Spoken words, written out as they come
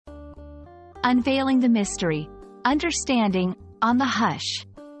Unveiling the Mystery. Understanding, on the hush.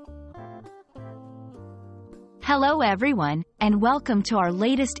 Hello everyone, and welcome to our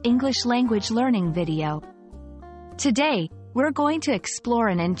latest English language learning video. Today, we're going to explore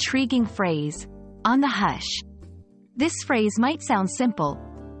an intriguing phrase, on the hush. This phrase might sound simple,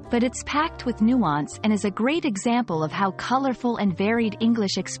 but it's packed with nuance and is a great example of how colorful and varied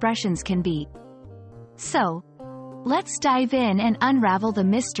English expressions can be. So, let's dive in and unravel the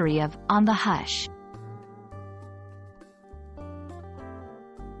mystery of on the hush.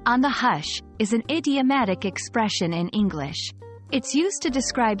 On the hush is an idiomatic expression in English. It's used to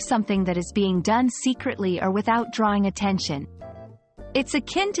describe something that is being done secretly or without drawing attention. It's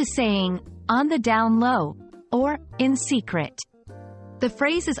akin to saying, on the down low, or in secret. The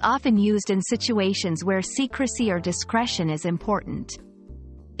phrase is often used in situations where secrecy or discretion is important.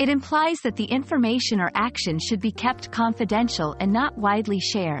 It implies that the information or action should be kept confidential and not widely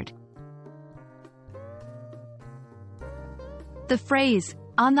shared. The phrase,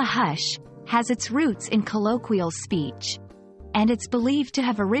 on the hush, has its roots in colloquial speech, and it's believed to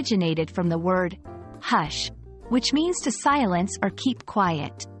have originated from the word hush, which means to silence or keep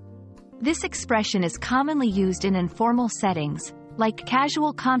quiet. This expression is commonly used in informal settings, like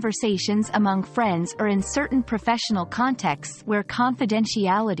casual conversations among friends or in certain professional contexts where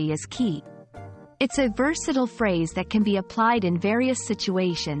confidentiality is key. It's a versatile phrase that can be applied in various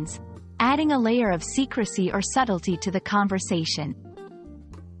situations, adding a layer of secrecy or subtlety to the conversation.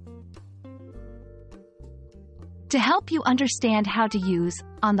 To help you understand how to use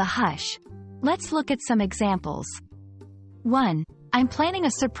on the hush, let's look at some examples. 1. I'm planning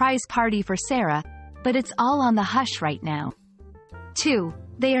a surprise party for Sarah, but it's all on the hush right now. 2.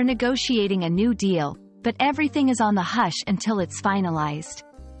 They are negotiating a new deal, but everything is on the hush until it's finalized.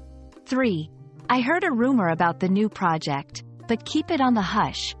 3. I heard a rumor about the new project, but keep it on the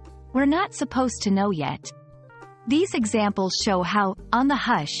hush. We're not supposed to know yet. These examples show how on the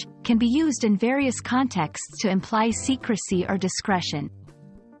hush can be used in various contexts to imply secrecy or discretion.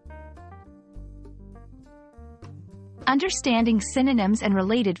 Understanding synonyms and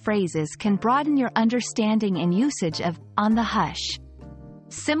related phrases can broaden your understanding and usage of on the hush.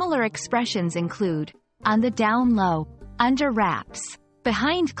 Similar expressions include on the down low, under wraps,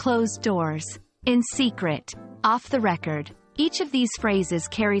 behind closed doors, in secret, off the record. Each of these phrases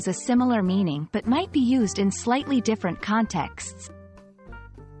carries a similar meaning but might be used in slightly different contexts.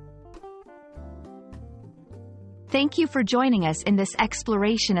 Thank you for joining us in this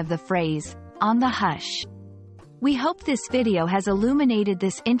exploration of the phrase, on the hush. We hope this video has illuminated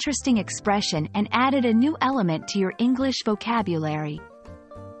this interesting expression and added a new element to your English vocabulary.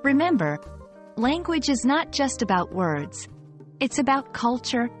 Remember, language is not just about words. It's about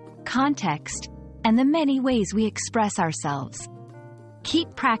culture, context, and the many ways we express ourselves.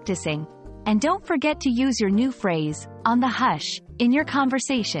 Keep practicing, and don't forget to use your new phrase, on the hush, in your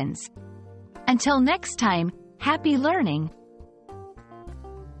conversations. Until next time, happy learning!